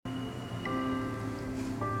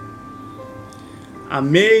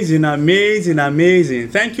Amazing, amazing, amazing.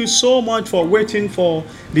 Thank you so much for waiting for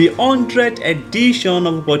the 100th edition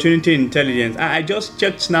of Opportunity Intelligence. I just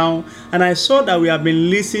checked now and I saw that we have been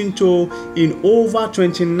listened to in over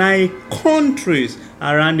 29 countries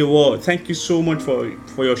around the world. Thank you so much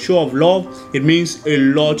for your show of love. It means a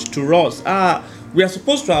lot to us. We are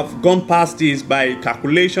supposed to have gone past this by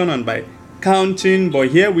calculation and by counting, but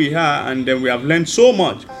here we are, and then we have learned so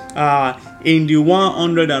much in the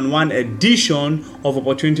 101 edition of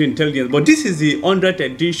Opportunity Intelligence. But this is the 100th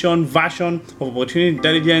edition version of Opportunity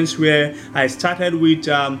Intelligence, where I started with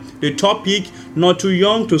the topic not too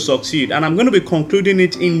young to succeed, and I'm going to be concluding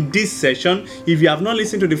it in this session. If you have not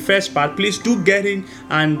listened to the first part, please do get in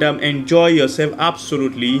and enjoy yourself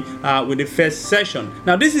absolutely with the first session.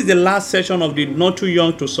 Now, this is the last session of the not too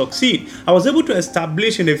young to succeed. I was able to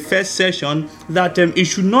establish in the first session that it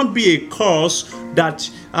should not be a curse that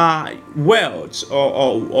wealth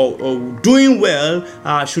or doing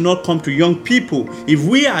well should not come to young people. If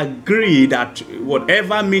we agree that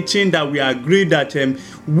whatever meeting that we agree that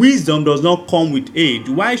wisdom does not come with age,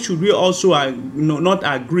 why should we also not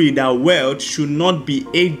agree that wealth should not be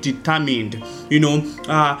age determined?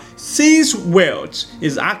 Since wealth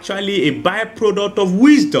is actually a byproduct of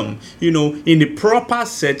wisdom, in the proper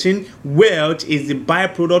setting, wealth is the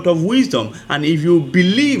byproduct of wisdom. And if you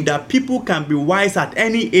believe that people can be wise at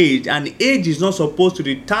any age and age is not supposed to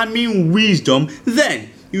determine wisdom, then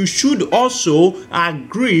you should also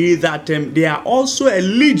agree that they are also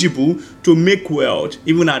eligible to make wealth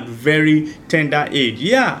even at very tender age.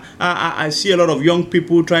 I see a lot of young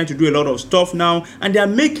people trying to do a lot of stuff now, and they are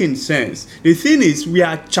making sense. The thing is, we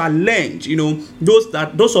are challenged,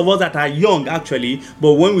 those of us that are young actually,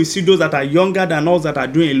 but when we see those that are younger than us that are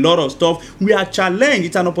doing a lot of stuff, we are challenged.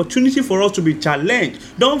 It's an opportunity for us to be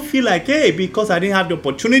challenged. Don't feel like, hey, because I didn't have the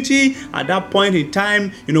opportunity at that point in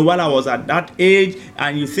time, while I was at that age,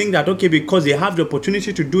 and you think that, okay, because they have the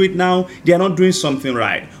opportunity to do it now, they are not doing something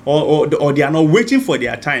right, or they are not waiting for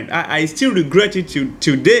their time. I still regret it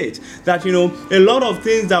to date that a lot of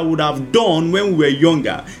things that would have done when we were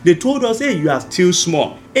younger, they told us, hey, you are still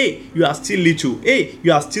small, hey, you are still little, hey,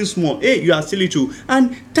 you are still small, hey, you are still little,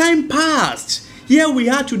 and time passed. Here we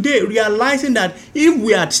are today, realizing that if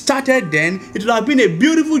we had started then, it would have been a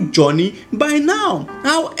beautiful journey by now.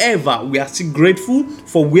 However, we are still grateful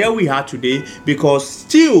for where we are today, because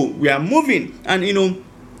still we are moving, and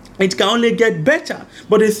it can only get better.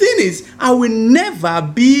 But the thing is, I will never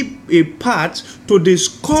be a part to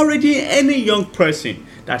discouraging any young person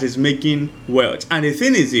that is making wealth. And the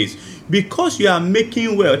thing is this, because you are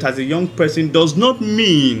making wealth as a young person does not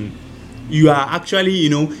mean you are actually,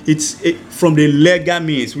 from the legal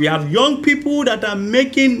means. We have young people that are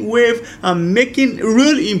making wave and making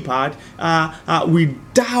real impact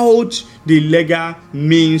without the legal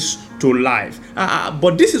means to life.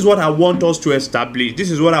 But this is what I want us to establish.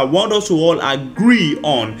 This is what I want us to all agree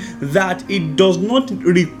on, that it does not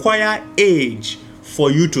require age for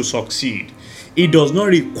you to succeed. It does not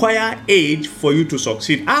require age for you to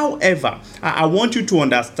succeed. However, I want you to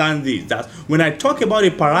understand this, that when I talk about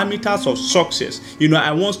the parameters of success,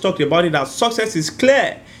 I once talked about it, that success is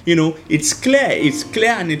clear. It's clear,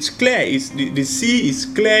 and it's clear. It's the C is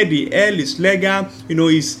clear, the L is legal,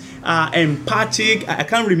 it's empathic. I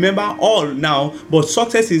can't remember all now, but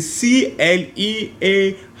success is CLEAR.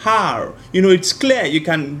 It's clear. You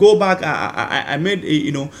can go back. I made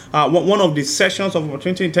one of the sessions of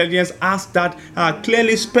Opportunity Intelligence asked that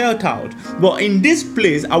clearly spelled out. But in this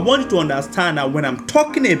place, I want you to understand that when I'm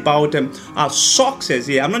talking about success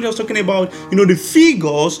here, I'm not just talking about the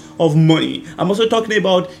figures of money. I'm also talking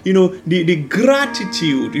about the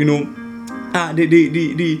gratitude,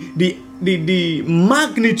 the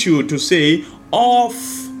magnitude, to say, of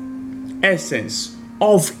essence,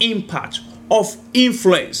 of impact, of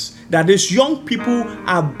influence that these young people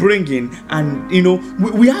are bringing. And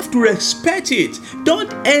we have to respect it.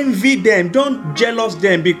 Don't envy them, don't jealous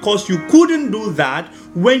them because you couldn't do that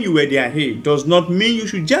when you were their age. Does not mean you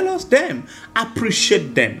should jealous them.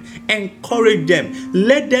 Appreciate them, encourage them,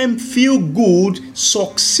 let them feel good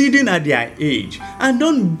succeeding at their age, and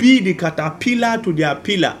don't be the caterpillar to their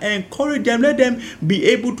pillar. Encourage them, let them be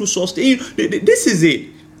able to sustain. This is it.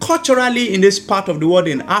 Culturally, in this part of the world,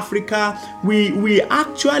 in Africa, we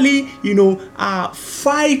actually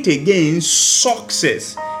fight against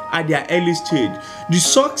success at their early stage. The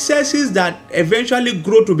successes that eventually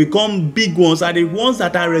grow to become big ones are the ones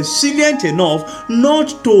that are resilient enough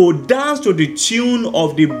not to dance to the tune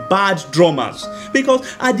of the bad drummers, because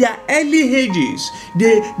at their early ages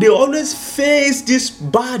they always face these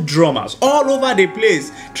bad drummers all over the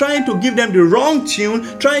place, trying to give them the wrong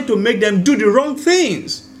tune, trying to make them do the wrong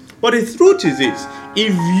things. But the truth is this,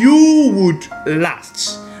 if you would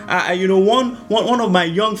last. One of my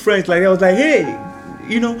young friends, like, I was like, hey,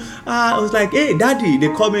 I was like, hey, daddy.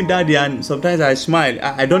 They call me daddy, and sometimes I smile.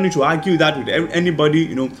 I don't need to argue that with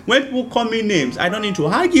anybody. When people call me names, I don't need to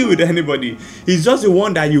argue with anybody. It's just the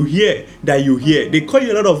one that you hear. They call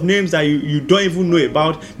you a lot of names that you don't even know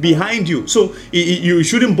about behind you. So you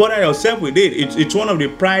shouldn't bother yourself with it. It's one of the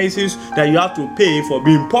prices that you have to pay for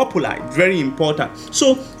being popular. It's very important.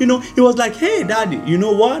 So he was like, hey, daddy, you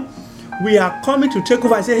know what? We are coming to take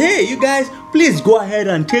over. I said, hey, you guys, please go ahead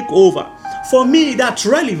and take over. For me, that's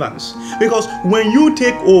relevance, because when you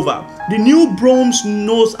take over, the new brooms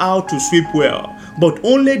knows how to sweep well, but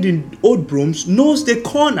only the old brooms knows the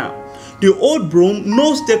corner. The old broom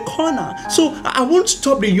knows the corner. So I won't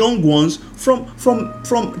stop the young ones from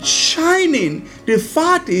shining. The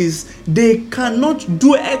fact is, they cannot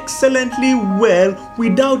do excellently well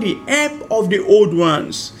without the help of the old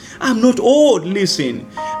ones. I'm not old, listen.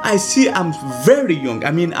 I'm very young.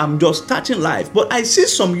 I'm just starting life. But I see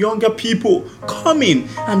some younger people coming.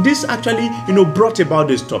 And this actually, brought about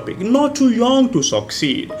this topic. Not too young to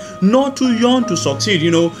succeed. Not too young to succeed.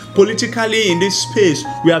 Politically in this space,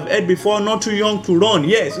 we have heard before, not too young to run.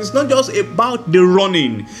 Yes, it's not just about the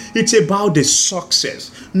running. It's about the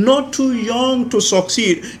success. Not too young to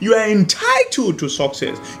succeed. You are entitled to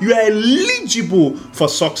success. You are eligible for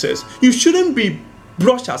success. You shouldn't be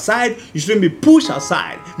brushed aside. You shouldn't be pushed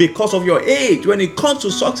aside because of your age when it comes to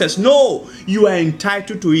success. No, you are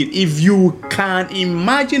entitled to it. If you can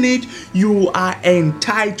imagine it, you are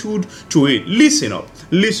entitled to it. Listen up,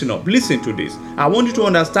 listen to this. I want you to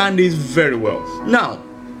understand this very well. Now,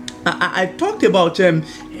 I talked about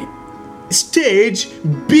stage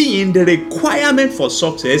being the requirement for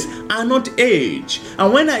success and not age.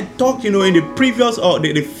 And when I talked, in the previous or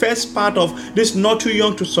the first part of this Not Too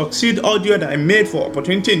Young to Succeed audio that I made for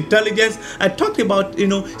Opportunity Intelligence, I talked about,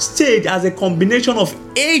 stage as a combination of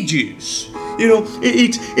ages.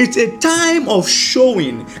 It's a time of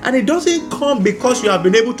showing, and it doesn't come because you have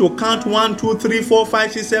been able to count 1, 2, 3, 4,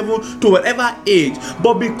 5, 6, 7 to whatever age,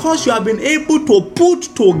 but because you have been able to put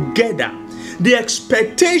together the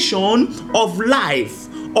expectation of life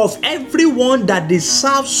of everyone that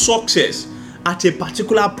deserves success at a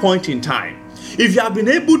particular point in time. If you have been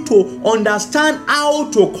able to understand how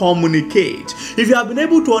to communicate, if you have been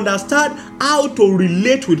able to understand how to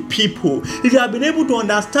relate with people, if you have been able to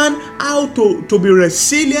understand how to be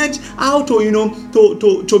resilient, how to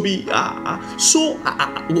be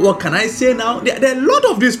what can I say now? There are a lot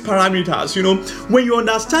of these parameters. When you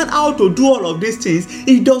understand how to do all of these things,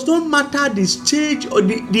 it does not matter the stage or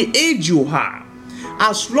the age you are.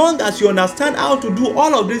 As long as you understand how to do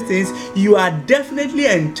all of these things, you are definitely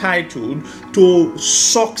entitled to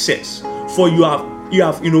success. For you have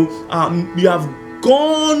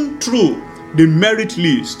gone through the merit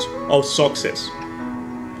list of success.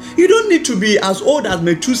 You don't need to be as old as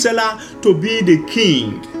Methuselah to be the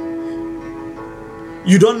king.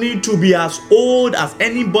 You don't need to be as old as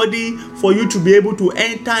anybody for you to be able to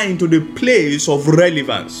enter into the place of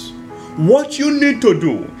relevance. What you need to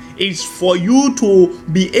do is for you to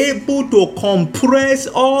be able to compress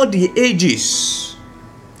all the ages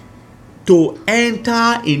to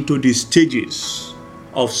enter into the stages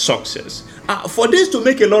of success. For this to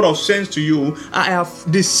make a lot of sense to you, I have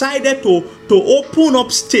decided to open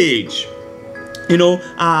up stage,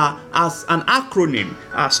 as an acronym,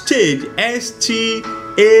 stage, STAGE.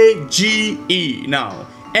 Now,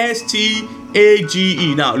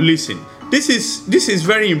 STAGE. Now, listen. This is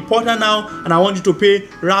very important now, and I want you to pay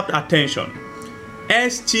rapt attention.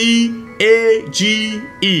 STAGE.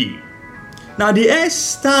 Now the S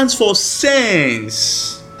stands for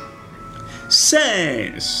sense.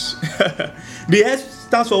 Sense. The S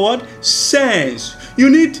stands for what? Sense. You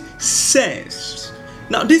need sense.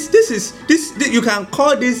 Now this you can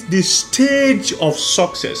call this the stage of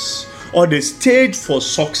success or the stage for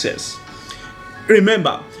success.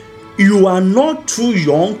 Remember, you are not too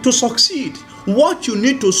young to succeed. What you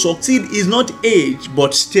need to succeed is not age,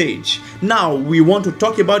 but stage. Now, we want to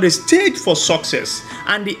talk about the stage for success.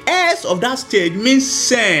 And the S of that stage means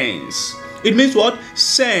sense. It means what?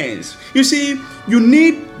 Sense. You see, you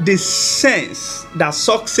need the sense that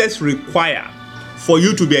success requires for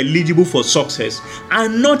you to be eligible for success,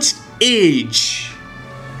 and not age.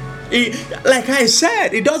 Like I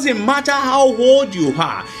said, it doesn't matter how old you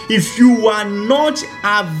are. If you are not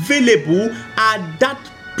available at that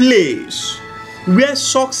place where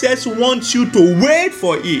success wants you to wait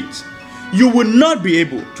for it, you will not be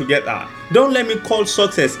able to get that. Don't let me call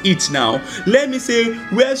success it now. Let me say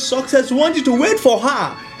where success wants you to wait for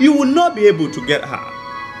her, you will not be able to get her.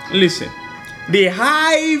 Listen, the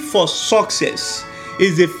high for success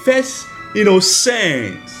is the first,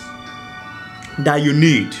 sense that you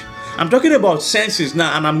need. I'm talking about senses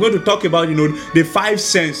now, and I'm going to talk about, the 5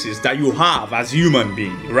 senses that you have as human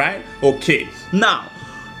being, right? Okay. Now,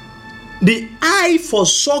 the eye for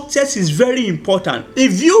success is very important.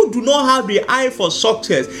 If you do not have the eye for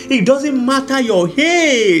success, it doesn't matter your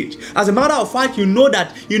age. As a matter of fact, you know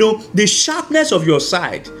that, the sharpness of your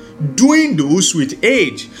sight dwindles with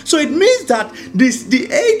age. So it means that the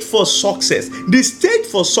age for success, the stage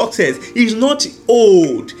for success is not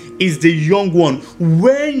old, it's the young one.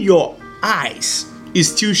 When your eyes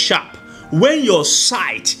is still sharp, when your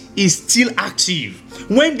sight is still active,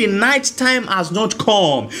 when the night time has not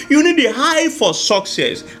come, you need the eye for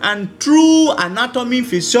success. And through anatomy,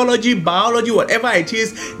 physiology, biology, whatever it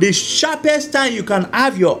is, the sharpest time you can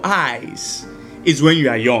have your eyes is when you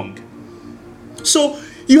are young. So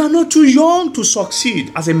you are not too young to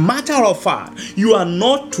succeed. As a matter of fact, you are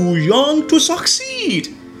not too young to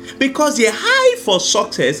succeed, because the eye for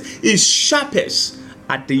success is sharpest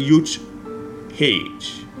at the youth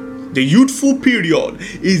age. The youthful period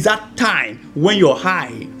is that time when your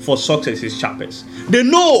eye for success is sharpest. The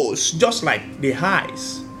nose, just like the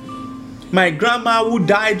eyes. My grandma, who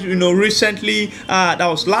died, recently, that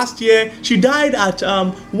was last year, she died at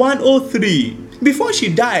 103. Before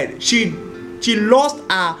she died, she lost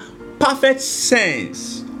her perfect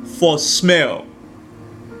sense for smell.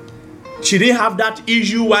 She didn't have that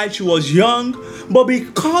issue while she was young, but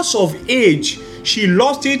because of age, she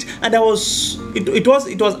lost it, and it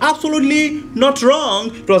was absolutely not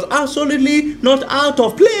wrong. It was absolutely not out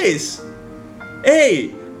of place.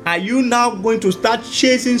 Hey, are you now going to start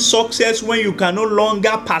chasing success when you can no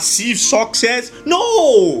longer perceive success?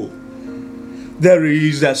 No! There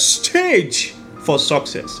is a stage for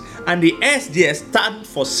success, and the S there stands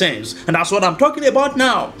for sense, and that's what I'm talking about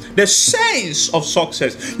now. The sense of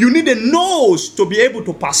success. You need a nose to be able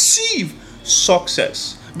to perceive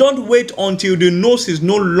success. Don't wait until the nose is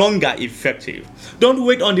no longer effective. Don't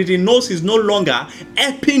wait until the nose is no longer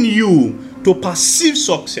helping you to perceive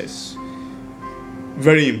success.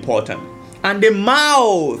 Very important. And the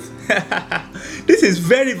mouth. This is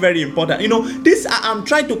very, very important. I'm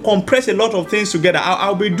trying to compress a lot of things together.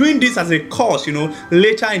 I'll be doing this as a course,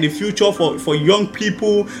 later in the future for young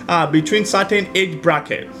people between certain age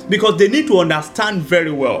bracket, because they need to understand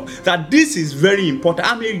very well that this is very important.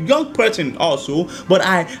 I'm a young person also, but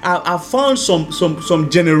I found some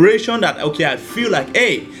generation that, okay, I feel like,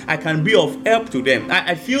 hey, I can be of help to them.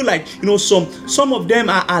 I feel like, some of them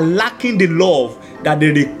are lacking the love that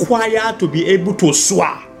they require to be able to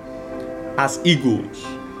soar as eagles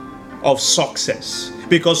of success,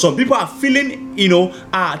 because some people are feeling,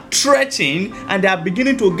 are threatened, and they are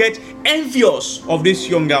beginning to get envious of these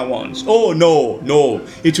younger ones. Oh no,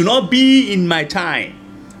 it will not be in my time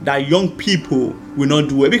that young people will not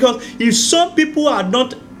do it, because if some people are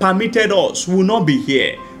not permitted us, we will not be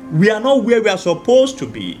here. We are not where we are supposed to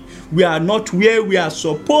be. We are not where we are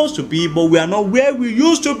supposed to be, but we are not where we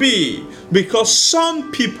used to be, because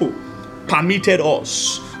some people permitted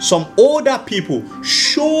us. Some older people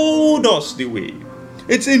showed us the way.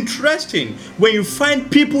 It's interesting when you find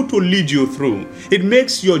people to lead you through. It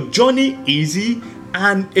makes your journey easy,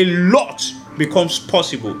 and a lot becomes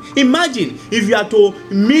possible. Imagine if you are to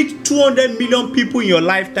meet 200 million people in your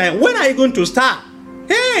lifetime. When are you going to start?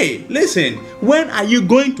 Hey, listen, when are you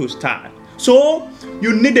going to start? So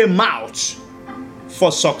you need a mouth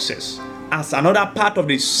for success as another part of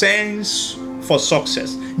the sense for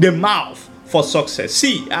success. The mouth for success.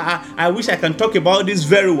 See, I wish I can talk about this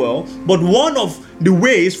very well, but one of the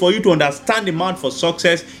ways for you to understand the mouth for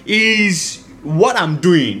success is what I'm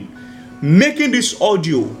doing, making this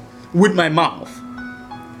audio with my mouth.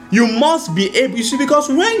 You must be able, you see, because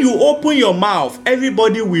when you open your mouth,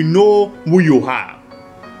 everybody will know who you are.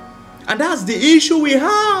 And that's the issue we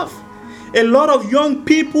have. A lot of young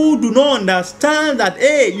people do not understand that,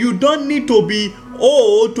 hey, you don't need to be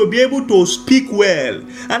old to be able to speak well.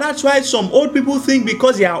 And that's why some old people think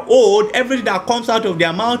because they are old, everything that comes out of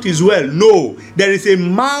their mouth is well. No, there is a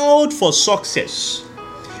mouth for success,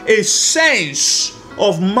 a sense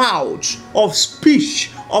of mouth, of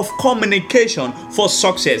speech, of communication for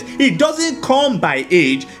success. It doesn't come by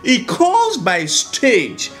age, it comes by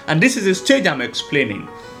stage. And this is the stage I'm explaining.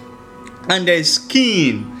 And there's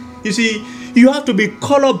skin. You see, you have to be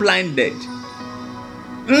color blinded.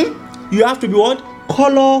 You have to be what?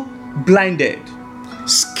 Color blinded.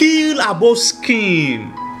 Skill above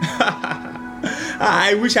skin.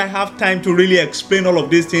 I wish I have time to really explain all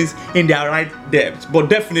of these things in their right depth. But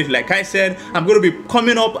definitely, like I said, I'm going to be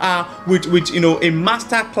coming up with a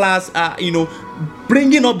master class,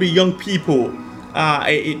 bringing up the young people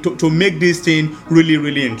to make this thing really,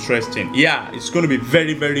 really interesting. Yeah, it's going to be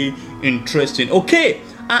very, very interesting. Okay,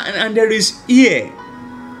 and there is ear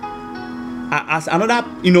as another,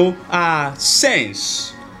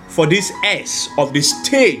 sense for this S of the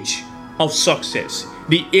stage of success.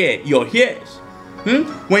 The ear, your ears.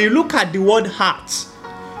 When you look at the word heart,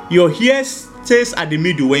 your ear stays at the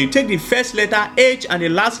middle. When you take the first letter H and the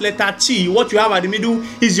last letter T, what you have at the middle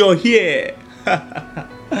is your ear.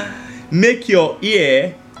 Make your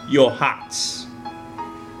ear your heart.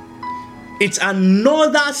 It's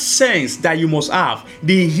another sense that you must have.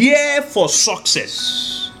 The ear for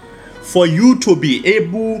success. For you to be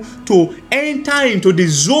able to enter into the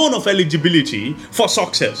zone of eligibility for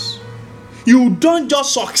success. You don't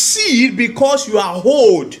just succeed because you are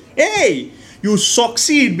old. Hey, you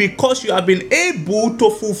succeed because you have been able to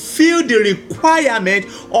fulfill the requirement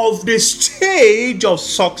of the stage of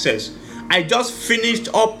success. I just finished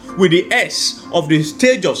up with the S of the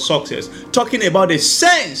stage of success, talking about the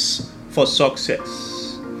sense for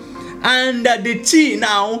success. And the T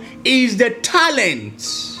now is the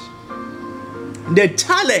talent. The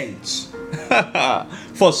talent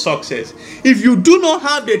for success. If you do not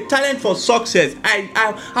have the talent for success,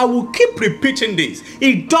 I will keep repeating this.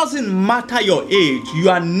 It doesn't matter your age. You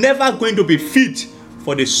are never going to be fit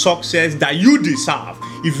for the success that you deserve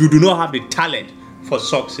if you do not have the talent for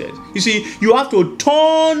success. You see, you have to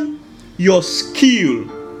turn your skill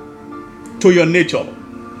to your nature.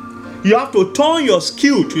 You have to turn your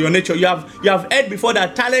skill to your nature. You have heard before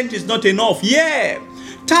that talent is not enough. Yeah.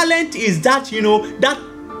 Talent is that, that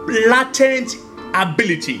latent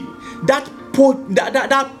ability, that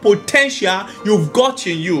potential you've got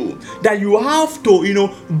in you that you have to,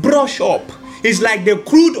 brush up. It's like the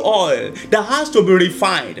crude oil that has to be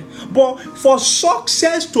refined. But for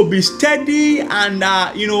success to be steady and,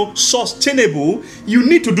 sustainable, you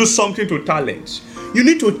need to do something to talent. You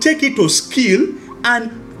need to take it to skill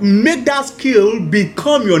and make that skill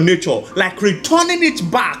become your nature, like returning it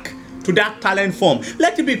back to that talent form.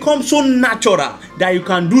 Let it become so natural that you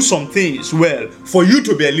can do some things well for you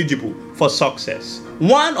to be eligible for success.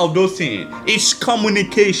 One of those things is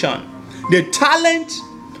communication. The talent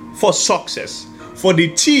for success, for the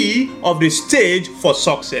T of the stage for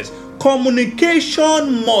success.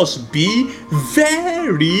 Communication must be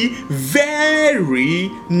very, very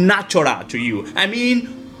natural to you. I mean,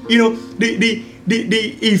 the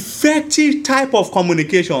effective type of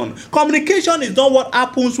communication. Communication is not what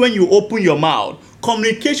happens when you open your mouth.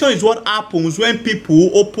 Communication is what happens when people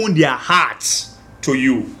open their hearts to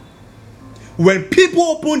you. When people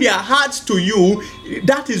open their hearts to you,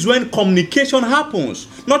 that is when communication happens.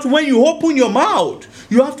 Not when you open your mouth.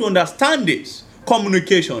 You have to understand this.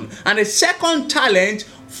 Communication. And the second talent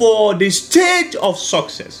for the stage of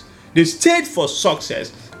success, the stage for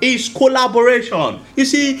success, is collaboration. You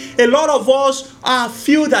see, a lot of us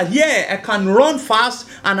feel that, yeah, I can run fast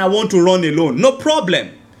and I want to run alone. No problem.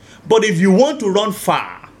 But if you want to run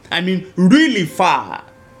far, I mean really far,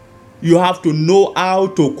 you have to know how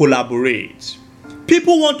to collaborate.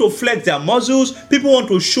 People want to flex their muscles. People want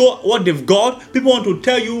to show what they've got. People want to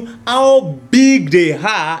tell you how big they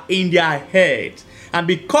are in their head. And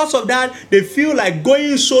because of that, they feel like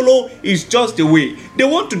going solo is just the way. They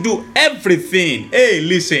want to do everything. Hey,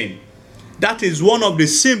 listen. That is one of the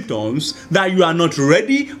symptoms that you are not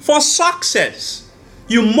ready for success.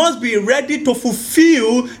 You must be ready to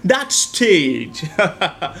fulfill that stage.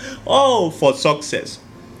 For success.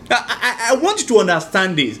 I want you to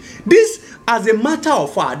understand this. This, as a matter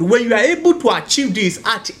of fact, when you are able to achieve this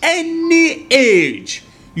at any age,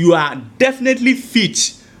 you are definitely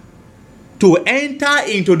fit to enter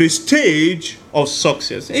into the stage of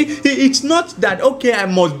success. It's not that, okay, I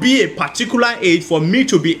must be a particular age for me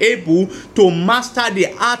to be able to master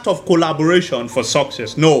the art of collaboration for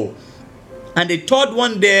success. No. And the third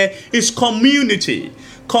one there is community.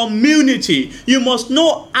 Community. You must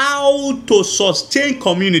know how to sustain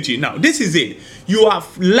community. Now, this is it. You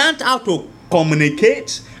have learned how to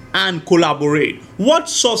communicate and collaborate. What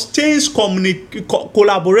sustains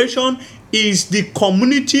collaboration is the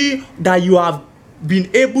community that you have been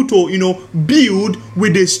able to, build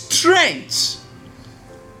with the strength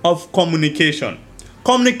of communication.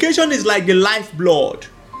 Communication is like the lifeblood,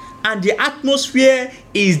 and the atmosphere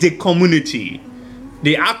is the community.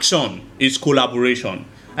 The action is collaboration.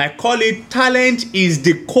 I call it talent is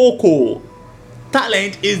the cocoa.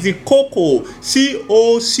 Talent is the cocoa.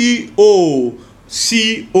 C-O-C-O.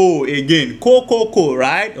 Again. Cocoa,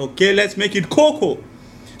 right? Okay, let's make it cocoa.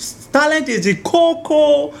 Talent is the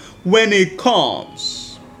cocoa when it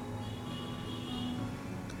comes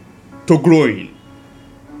to growing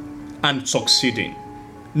and succeeding.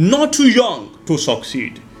 not too young to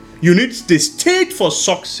succeed. You need the stage for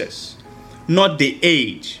success, not the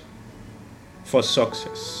age for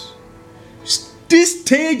success. This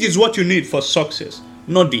stage is what you need for success,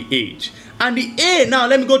 not the age. And the A, now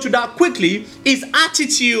let me go to that quickly, is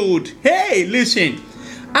attitude. Hey, listen.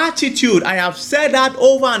 Attitude, I have said that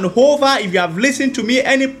over and over. If you have listened to me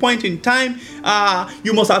any point in time,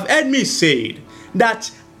 you must have heard me say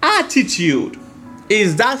that attitude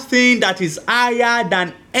is that thing that is higher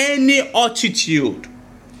than any altitude.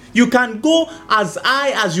 You can go as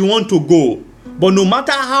high as you want to go, but no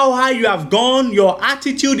matter how high you have gone, your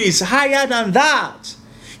attitude is higher than that.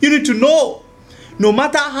 You need to know, no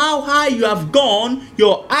matter how high you have gone,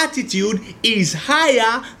 your attitude is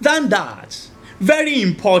higher than that. Very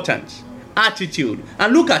important. Attitude.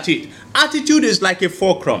 And look at it. Attitude is like a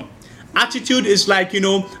fulcrum. Attitude is like,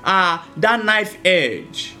 that knife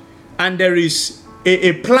edge. And there is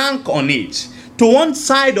a plank on it. To one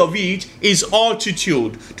side of it is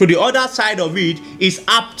altitude. To the other side of it is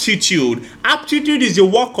aptitude. Aptitude is the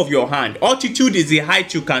work of your hand. Altitude is the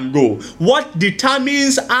height you can go. What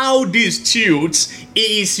determines how this tilts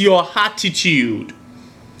is your attitude.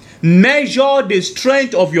 Measure the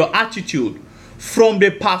strength of your attitude from the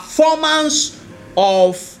performance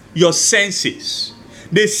of your senses.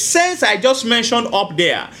 The sense I just mentioned up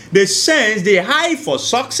there, the sense, the eye for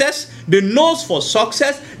success, the nose for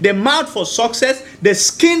success, the mouth for success, the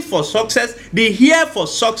skin for success, the hair for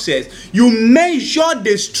success. You measure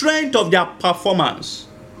the strength of their performance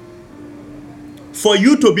for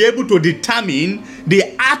you to be able to determine the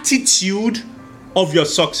attitude of your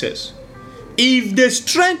success. If the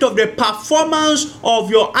strength of the performance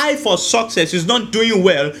of your eye for success is not doing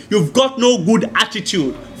well, you've got no good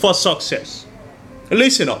attitude for success.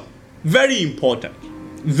 Listen up. Very important.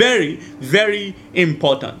 Very, very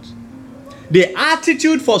important. The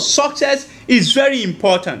attitude for success is very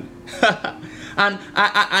important. And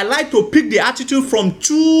I like to pick the attitude from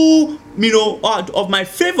two, of my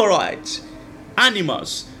favorite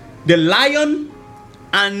animals. The lion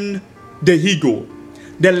and the eagle.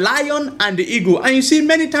 The lion and the eagle. And you see,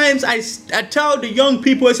 many times I tell the young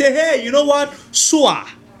people, I say, hey, you know what? Soar.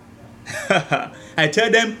 I tell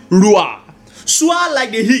them, roar. Soar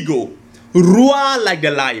like the eagle. Roar like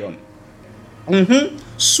the lion.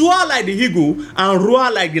 Soar like the eagle and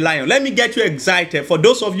roar like the lion. Let me get you excited. For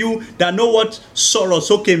those of you that know what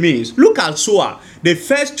Sorosoke means, look at soar. The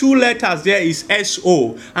first two letters there is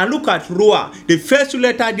S-O. And look at roar. The first two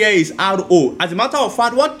letters there is R-O. As a matter of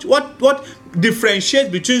fact, what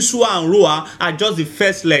differentiates between soar and roar are just the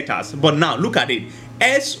first letters. But now, look at it.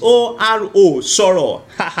 S-O-R-O. Soro.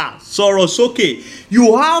 Haha. Sorosoke.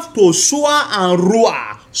 You have to soar and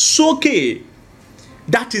roar. Soke.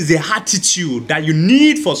 That is the attitude that you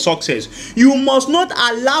need for success. You must not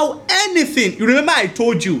allow anything. You remember I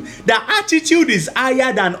told you that attitude is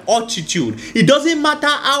higher than altitude. It doesn't matter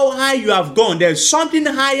how high you have gone. There's something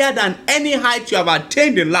higher than any height you have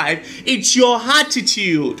attained in life. It's your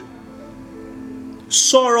attitude.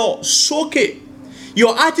 Sorrow, soke.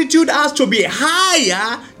 Your attitude has to be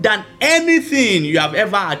higher than anything you have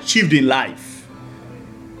ever achieved in life.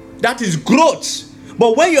 That is growth.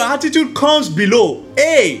 But when your attitude comes below,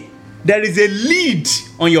 there is a lid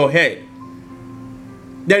on your head.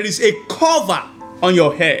 There is a cover on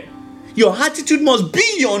your head. Your attitude must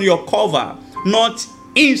be on your cover, not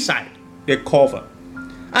inside the cover.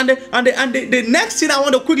 And the next thing I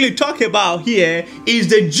want to quickly talk about here is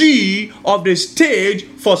the G of the stage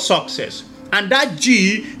for success. And that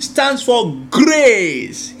G stands for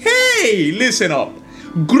grace. Hey, listen up.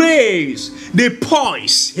 Grace, the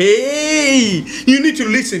poise. Hey, you need to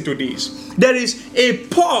listen to this. There is a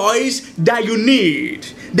poise that you need.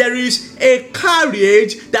 There is a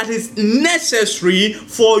courage that is necessary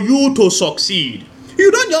for you to succeed.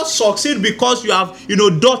 You don't just succeed because you have,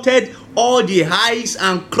 dotted all the I's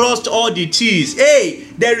and crossed all the T's. Hey,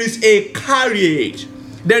 there is a courage.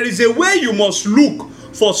 There is a way you must look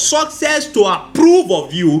for success to approve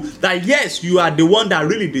of you that yes, you are the one that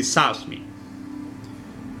really deserves me.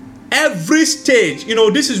 Every stage,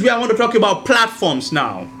 this is where I want to talk about platforms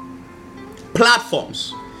now.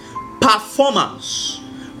 Platforms, performance,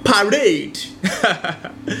 parade.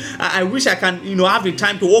 I wish I can, have the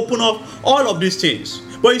time to open up all of these things.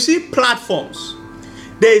 But you see, platforms.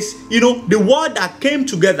 There's, the word that came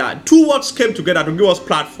together, two words came together to give us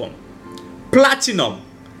platform. Platinum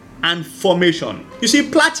and formation. You see,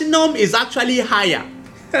 platinum is actually higher.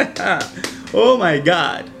 Oh my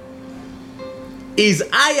God. Is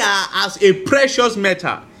higher as a precious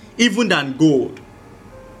metal even than gold.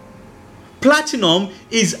 Platinum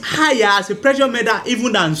is higher as a precious metal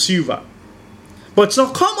even than silver. But it's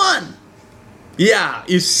not common. Yeah,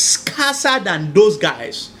 is scarcer than those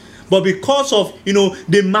guys. But because of,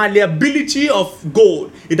 the malleability of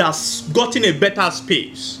gold, it has gotten a better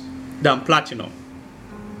space than platinum.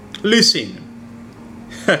 Listen.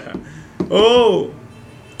 Oh,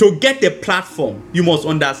 to get the platform, you must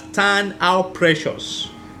understand how precious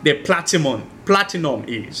the platinum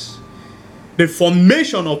is. The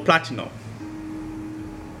formation of platinum.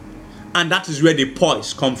 And that is where the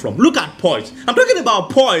poise come from. Look at poise. I'm talking about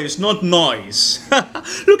poise, not noise.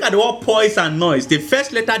 Look at the word poise and noise. The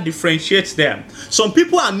first letter differentiates them. Some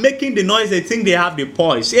people are making the noise, they think they have the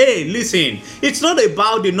poise. Hey, listen, it's not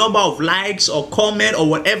about the number of likes or comment or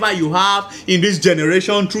whatever you have in this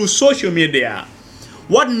generation through social media.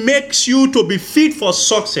 What makes you to be fit for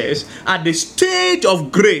success at the stage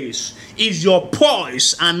of grace is your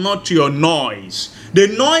poise and not your noise. The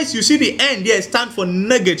noise, you see the N there stand for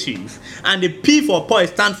negative, and the P for poise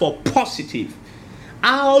stand for positive.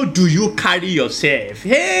 How do you carry yourself?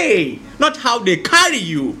 Hey, not how they carry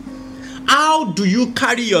you. How do you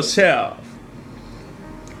carry yourself?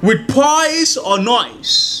 With poise or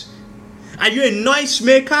noise? Are you a noise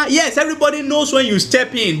maker? Yes, everybody knows when you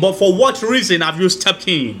step in, but for what reason have you stepped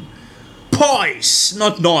in? Poise,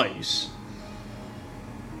 not noise.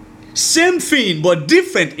 Same thing, but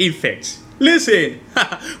different effects. Listen,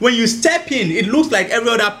 when you step in, it looks like every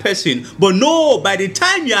other person. But no, by the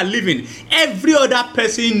time you are leaving, every other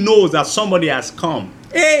person knows that somebody has come.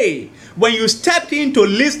 Hey, when you stepped into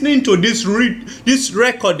listening to this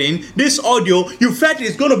recording, this audio, you felt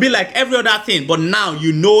it's going to be like every other thing. But now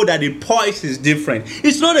you know that the poise is different.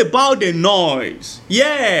 It's not about the noise.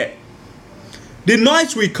 Yeah, the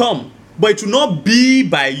noise will come, but it will not be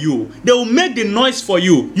by you. They will make the noise for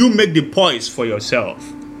you. You make the poise for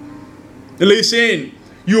yourself. Listen,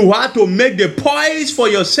 you have to make the poise for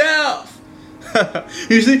yourself.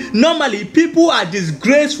 You see, normally people are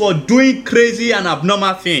disgraced for doing crazy and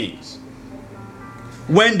abnormal things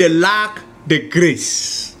when they lack the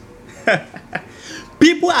grace.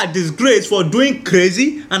 People are disgraced for doing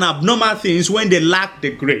crazy and abnormal things when they lack the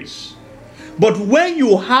grace. But when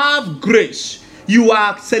you have grace, you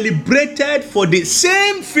are celebrated for the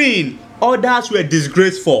same thing others were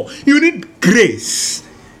disgraced for. You need grace.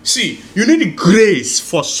 See, you need grace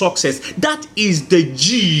for success. That is the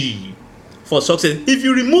G for success. If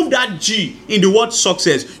you remove that G in the word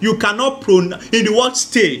success, you cannot pronounce, in the word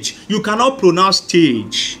stage, you cannot pronounce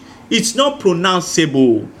stage. It's not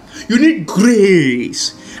pronounceable. You need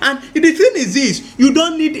grace. And the thing is this, you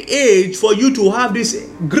don't need age for you to have this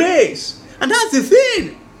grace. And that's the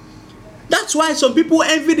thing. That's why some people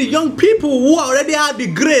envy the young people who already have the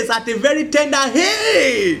grace at a very tender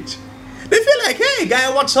age. They feel like, hey, guy,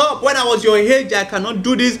 what's up? When I was your age, I cannot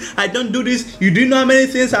do this. I don't do this. You didn't know how many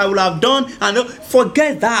things I would have done. And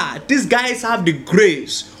forget that. These guys have the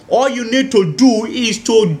grace. All you need to do is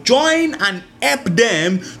to join and help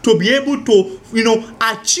them to be able to,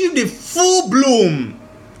 achieve the full bloom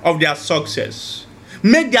of their success.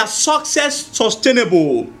 Make their success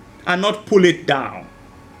sustainable and not pull it down.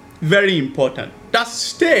 Very important. That's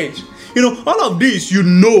stage. All of this,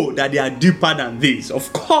 that they are deeper than this,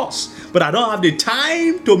 of course. But I don't have the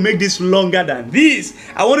time to make this longer than this.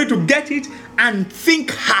 I want you to get it and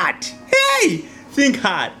think hard. Hey, think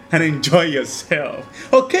hard and enjoy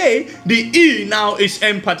yourself. Okay, the E now is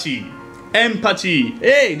empathy. Empathy.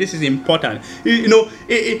 Hey, this is important.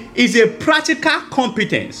 It is a practical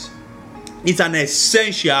competence. It's an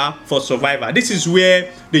essential for survival. This is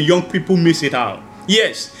where the young people miss it out.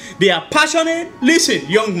 Yes, they are passionate. Listen,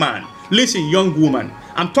 young man. Listen, young woman.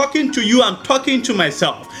 I'm talking to you. I'm talking to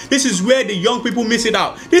myself. This is where the young people miss it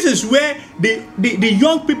out. This is where the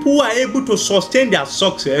young people who are able to sustain their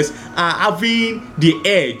success are having the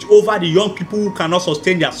edge over the young people who cannot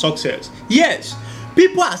sustain their success. Yes,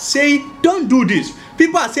 people are saying, don't do this.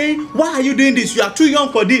 People are saying, why are you doing this? You are too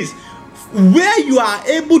young for this. Where you are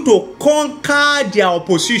able to conquer their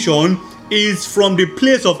opposition is from the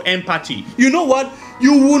place of empathy. You know what?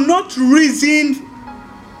 You will not reason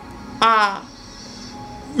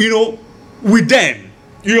with them.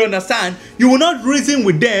 You understand? You will not reason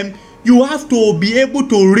with them. You have to be able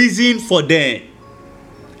to reason for them.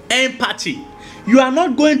 Empathy. You are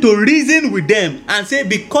not going to reason with them and say,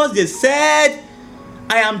 because they said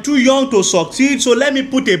I am too young to succeed, so let me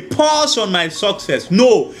put a pause on my success.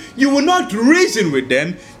 No, you will not reason with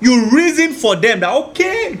them. You reason for them that,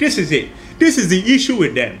 okay, this is it. This is the issue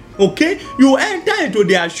with them. Okay? You enter into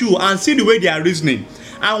their shoe and see the way they are reasoning.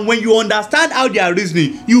 And when you understand how they are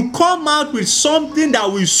reasoning, you come out with something that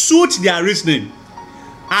will suit their reasoning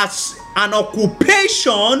as an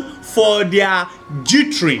occupation for their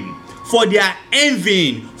jittering, for their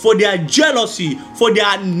envying, for their jealousy, for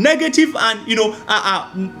their negative and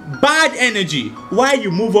bad energy, while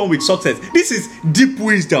you move on with success. This is deep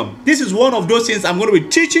wisdom. This is one of those things I'm going to be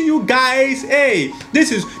teaching you guys. Hey,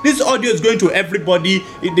 this audio is going to everybody.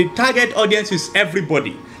 The target audience is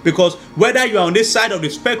everybody. Because whether you are on this side of the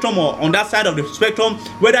spectrum or on that side of the spectrum,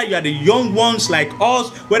 whether you are the young ones like us,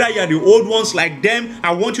 whether you are the old ones like them,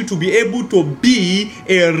 I want you to be able to be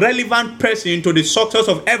a relevant person to the success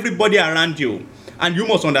of everybody around you. And you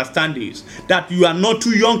must understand this, that you are not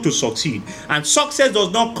too young to succeed. And success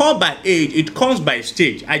does not come by age, it comes by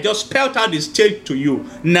stage. I just spelled out the stage to you.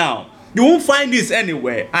 Now, you won't find this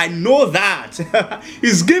anywhere. I know that.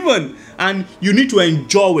 It's given, and you need to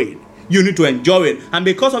enjoy it. You need to enjoy it. And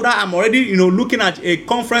because of that, I'm already, looking at a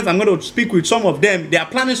conference. I'm going to speak with some of them. They are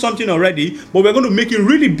planning something already, but we're going to make it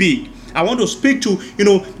really big. I want to speak to,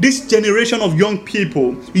 this generation of young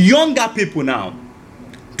people, younger people now,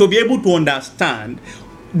 to be able to understand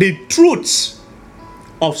the truths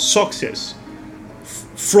of success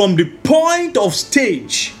from the point of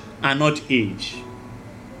stage and not age.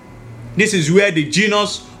 This is where the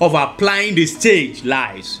genius of applying the stage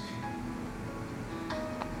lies.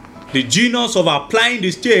 The genius of applying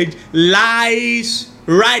the stage lies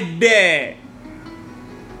right there.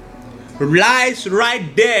 Lies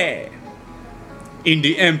right there in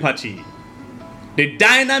the empathy. The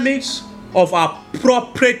dynamics of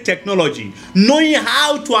appropriate technology. Knowing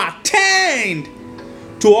how to attend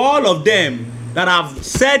to all of them that have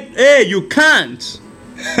said, hey, you can't.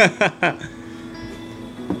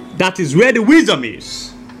 That is where the wisdom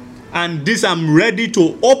is. And this I'm ready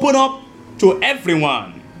to open up to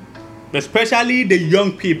everyone, especially the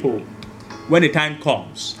young people, when the time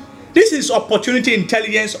comes. This is Opportunity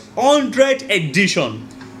Intelligence 100th edition.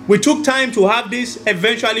 We took time to have this.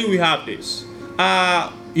 Eventually we have this.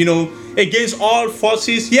 Against all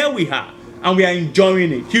forces, here we are. And we are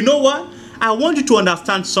enjoying it. You know what? I want you to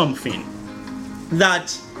understand something.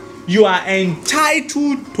 That you are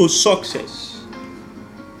entitled to success.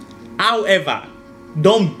 However,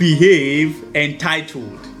 don't behave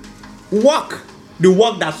entitled. Work the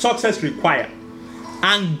work that success requires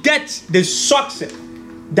and get the success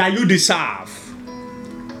that you deserve.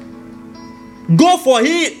 Go for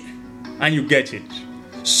it and you get it.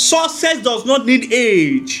 Success does not need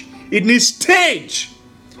age, it needs stage.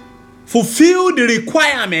 Fulfill the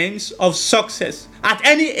requirements of success at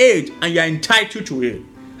any age and you are entitled to it.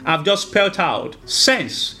 I've just spelled out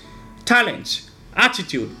sense, talent,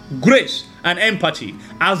 attitude, grace, and empathy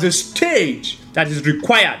as the stage that is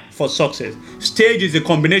required for success. Stage is a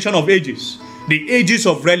combination of ages, the ages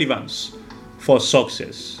of relevance for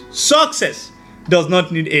success. Success does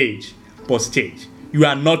not need age, but stage. You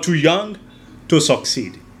are not too young to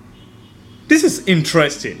succeed. This is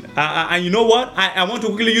interesting. And you know what? I want to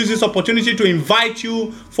quickly use this opportunity to invite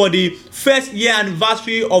you for the first year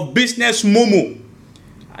anniversary of Business Momo.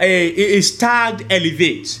 It's tagged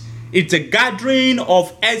Elevate. It's a gathering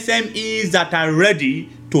of SMEs that are ready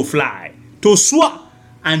to fly, to soar,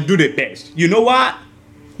 and do the best. You know what?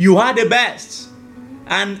 You are the best.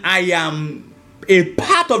 And I am a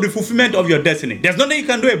part of the fulfillment of your destiny. There's nothing you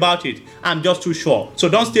can do about it. I'm just too sure. So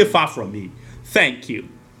don't stay far from me. Thank you.